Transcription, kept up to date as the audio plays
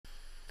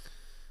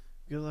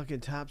Good luck in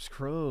Topps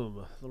Chrome.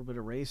 A little bit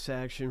of race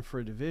action for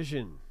a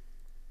division.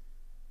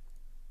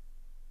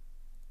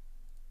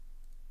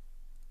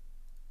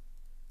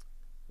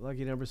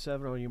 Lucky number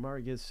 7 on your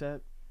mark. Get set.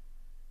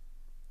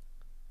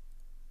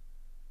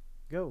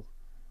 Go.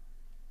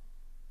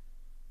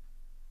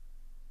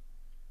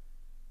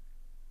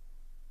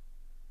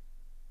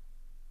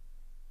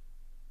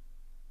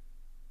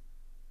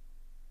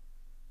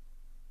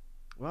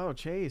 Wow,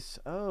 Chase.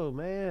 Oh,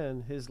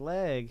 man. His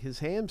leg. His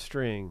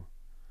hamstring.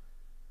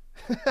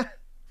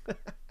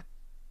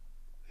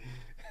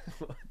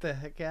 What the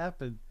heck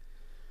happened?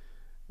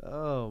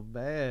 Oh,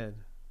 man.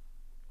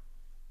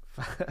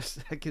 5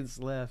 seconds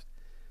left.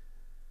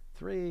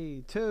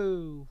 3,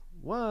 2,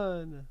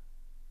 1.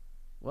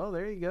 Well,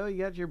 there you go. You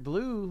got your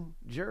blue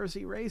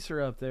jersey racer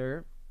up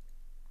there.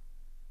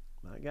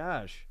 My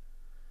gosh.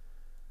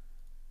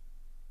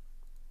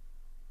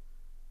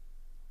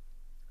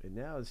 And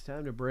now it's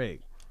time to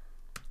break.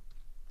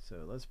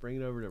 So let's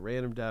bring it over to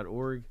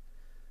random.org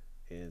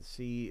and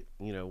see,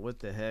 what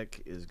the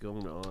heck is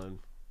going on.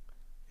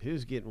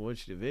 Who's getting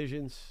which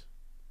divisions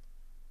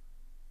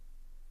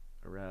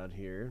around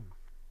here.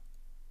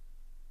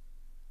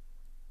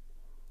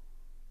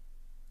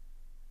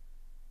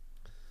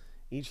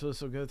 Each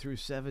list will go through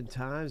 7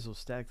 times. We'll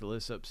stack the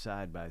lists up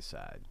side by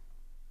side.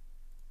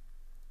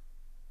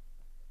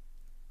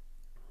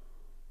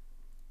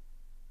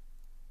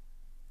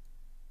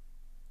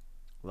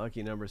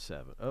 Lucky number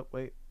 7. Oh,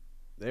 wait.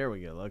 There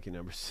we go. Lucky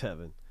number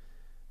 7.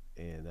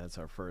 And that's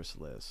our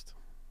first list.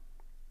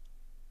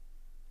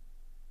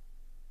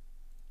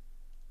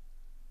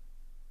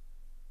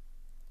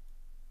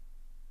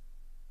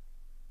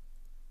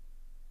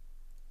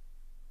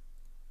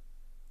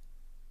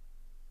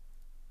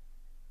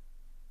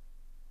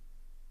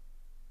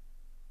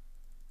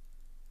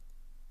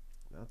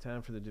 Now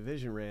time for the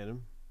division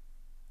random.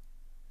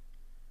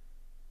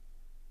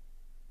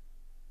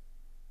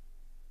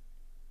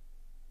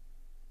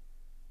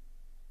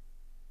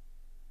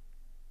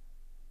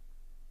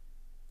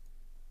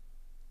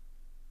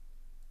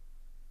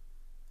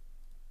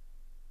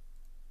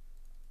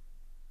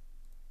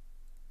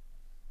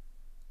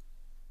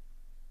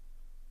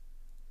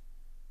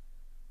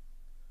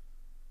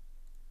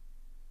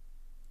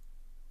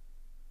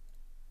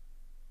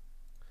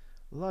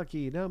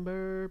 Lucky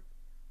number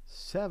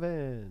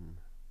 7.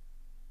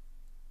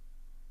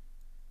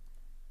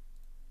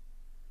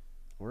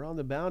 We're on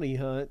the bounty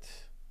hunt.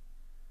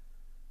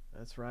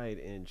 That's right.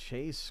 And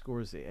Chase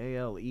scores the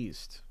AL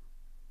East.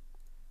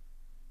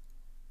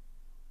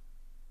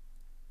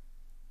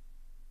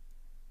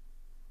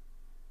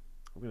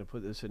 I'm going to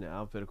put this in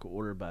alphabetical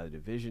order by the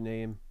division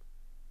name.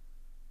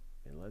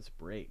 And let's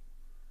break.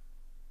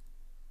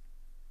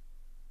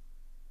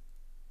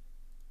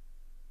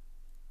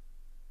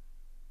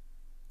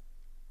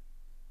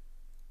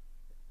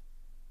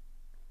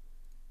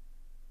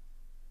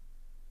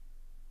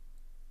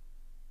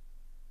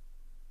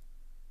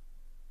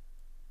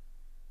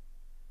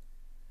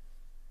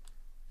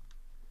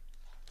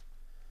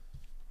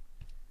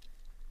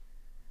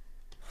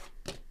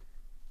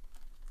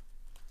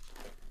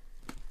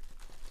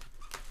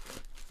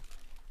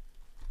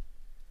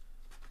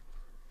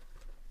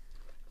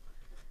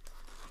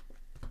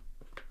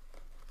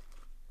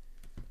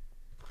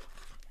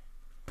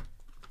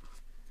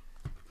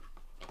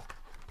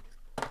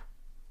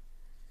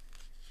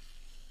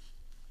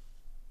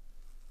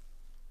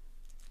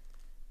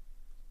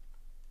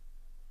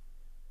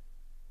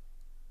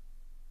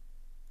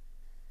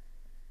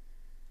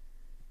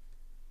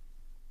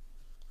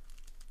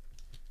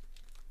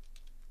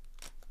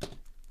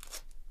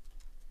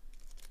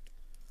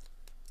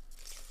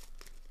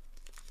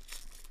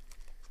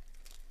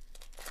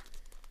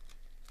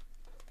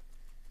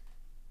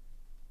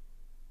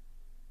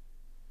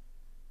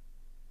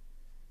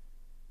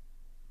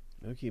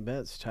 Mookie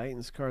Betts,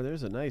 Titans card.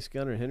 There's a nice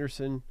Gunnar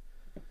Henderson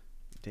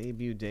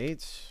debut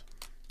dates.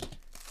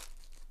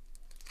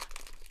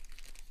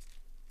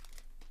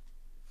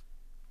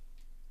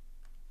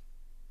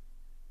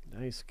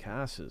 Nice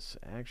Casas,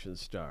 Action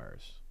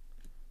Stars.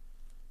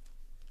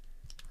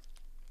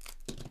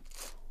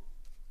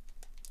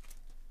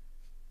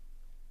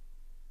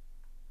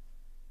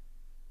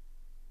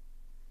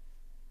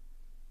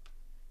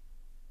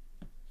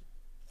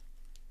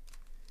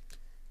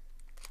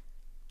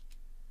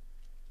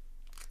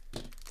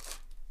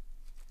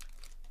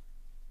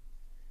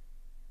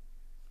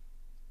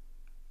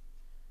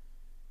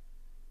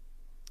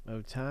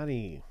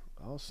 Otani,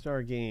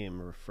 All-Star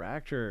Game,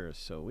 Refractor,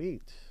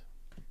 sweet.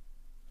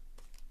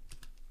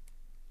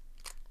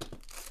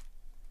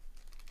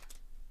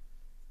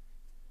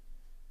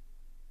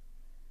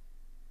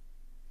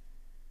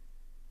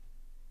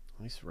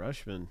 Nice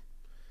Rushman.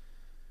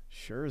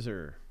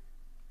 Scherzer.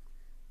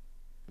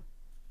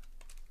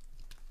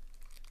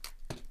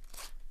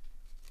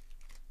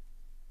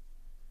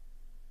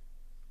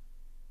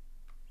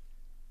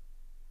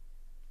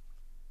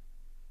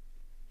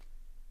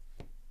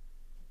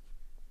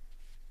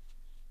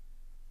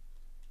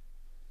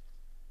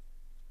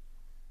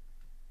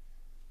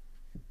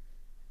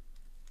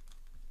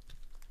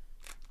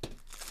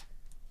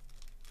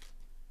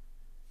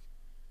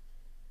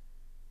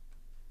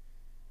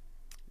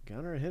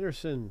 Gunnar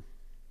Henderson.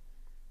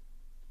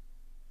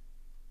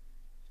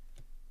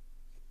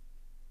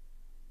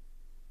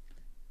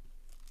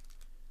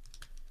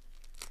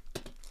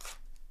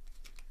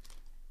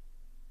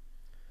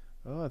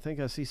 Oh, I think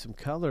I see some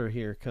color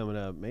here coming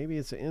up. Maybe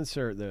it's an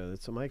insert, though.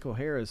 It's a Michael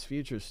Harris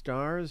Future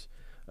Stars,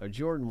 a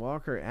Jordan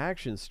Walker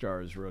Action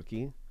Stars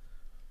rookie.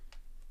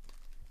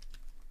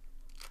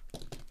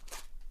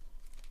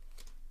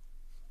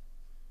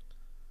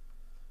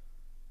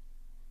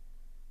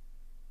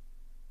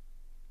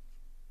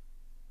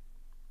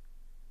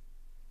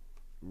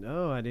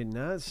 No, I did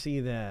not see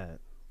that.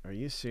 Are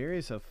you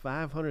serious? A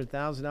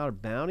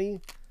 $500,000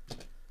 bounty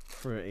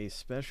for a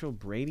special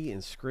Brady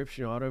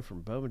inscription auto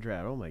from Bowman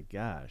Draft. Oh my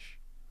gosh.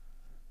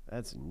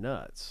 That's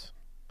nuts.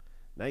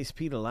 Nice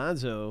Pete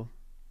Alonso.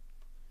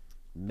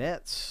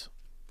 Mets.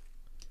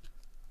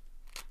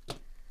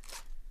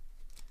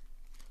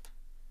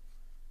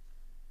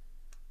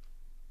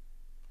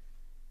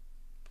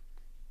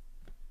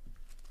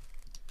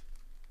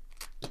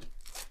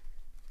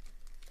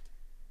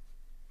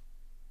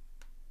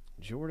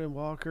 Jordan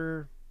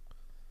Walker.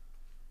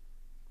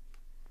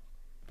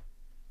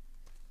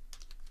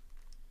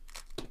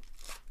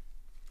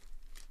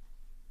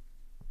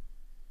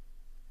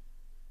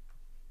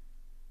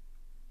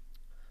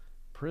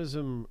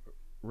 Prism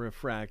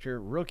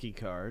Refractor rookie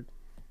card.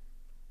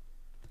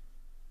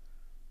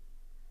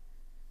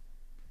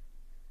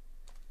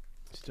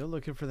 Still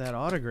looking for that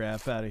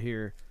autograph out of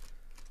here.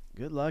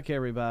 Good luck,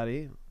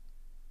 everybody.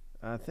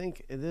 I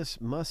think this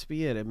must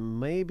be it. It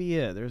may be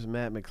it. There's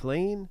Matt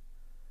McLean.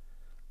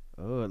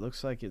 Oh, it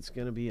looks like it's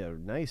going to be a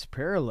nice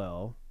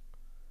parallel.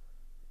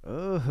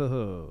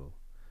 Oh,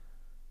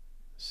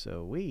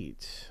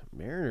 sweet.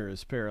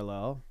 Mariners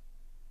parallel.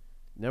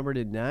 Numbered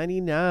at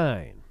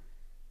 99.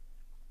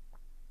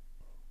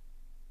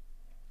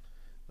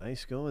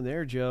 Nice going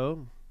there,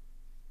 Joe.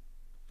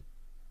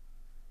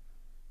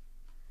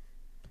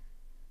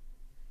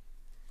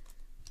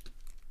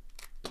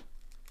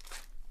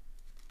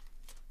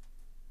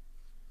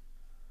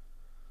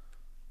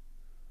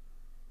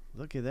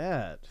 Look at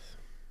that.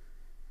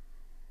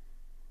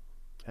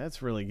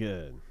 That's really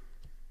good.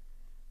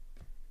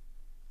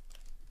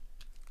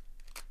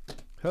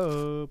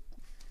 Hope.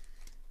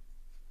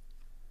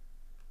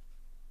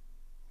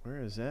 Where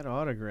is that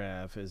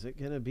autograph? Is it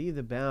going to be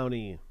the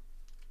bounty?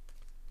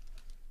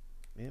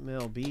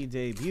 MLB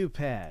debut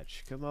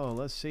patch. Come on,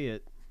 let's see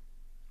it.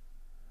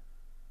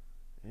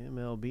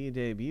 MLB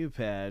debut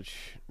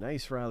patch.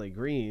 Nice Riley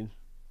Green.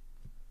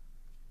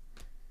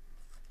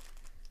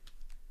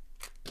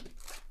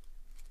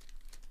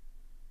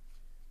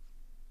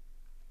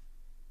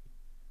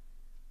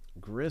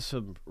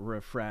 Grissom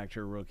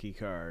refractor rookie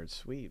card.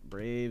 Sweet.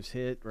 Braves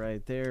hit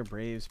right there.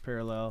 Braves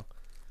parallel.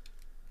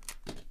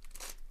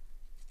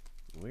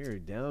 We're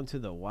down to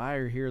the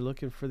wire here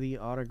looking for the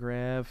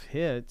autograph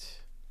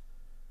hit.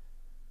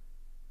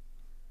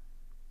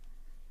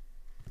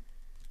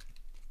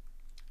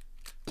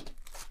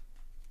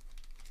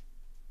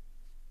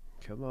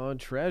 Come on,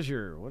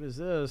 treasure. What is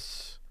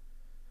this?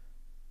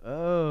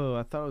 Oh,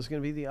 I thought it was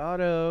going to be the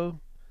auto.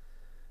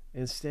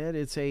 Instead,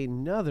 it's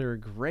another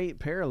great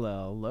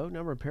parallel. Low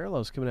number of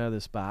parallels coming out of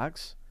this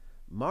box.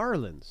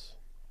 Marlins.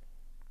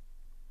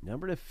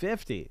 Number to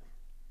 50.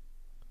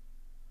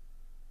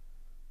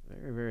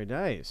 Very, very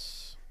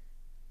nice.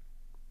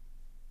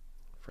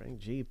 Frank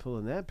G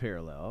pulling that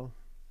parallel.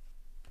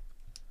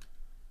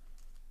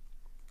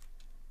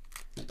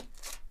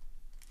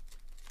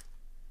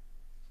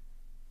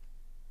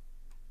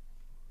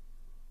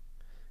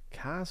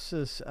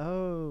 Casas,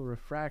 oh,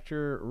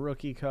 refractor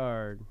rookie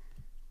card.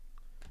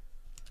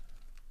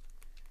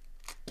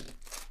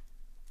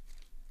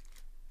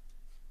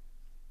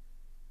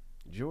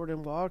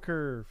 Jordan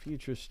Walker,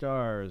 Future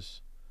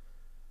Stars.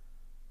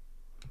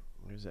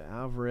 There's an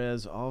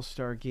Alvarez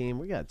All-Star Game.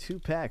 We got 2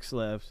 packs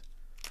left.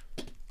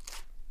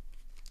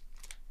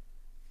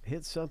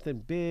 Hit something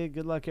big.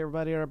 Good luck,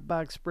 everybody, on our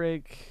box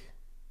break.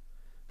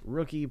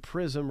 Rookie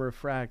Prism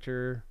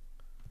Refractor.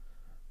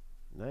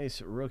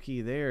 Nice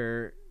rookie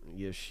there.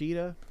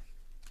 Yoshida.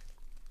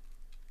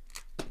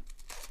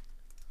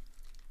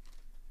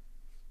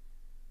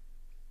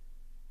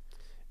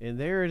 And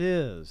there it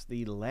is.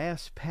 The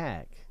last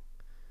pack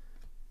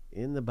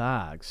in the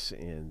box.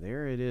 And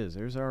there it is.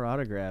 There's our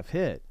autograph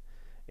hit.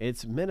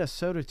 It's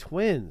Minnesota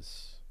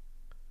Twins.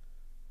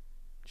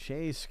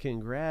 Chase,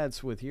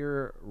 congrats with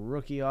your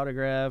rookie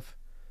autograph.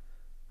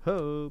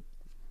 Hope.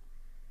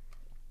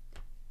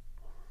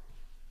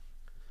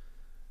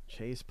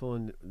 Chase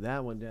pulling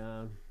that one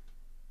down.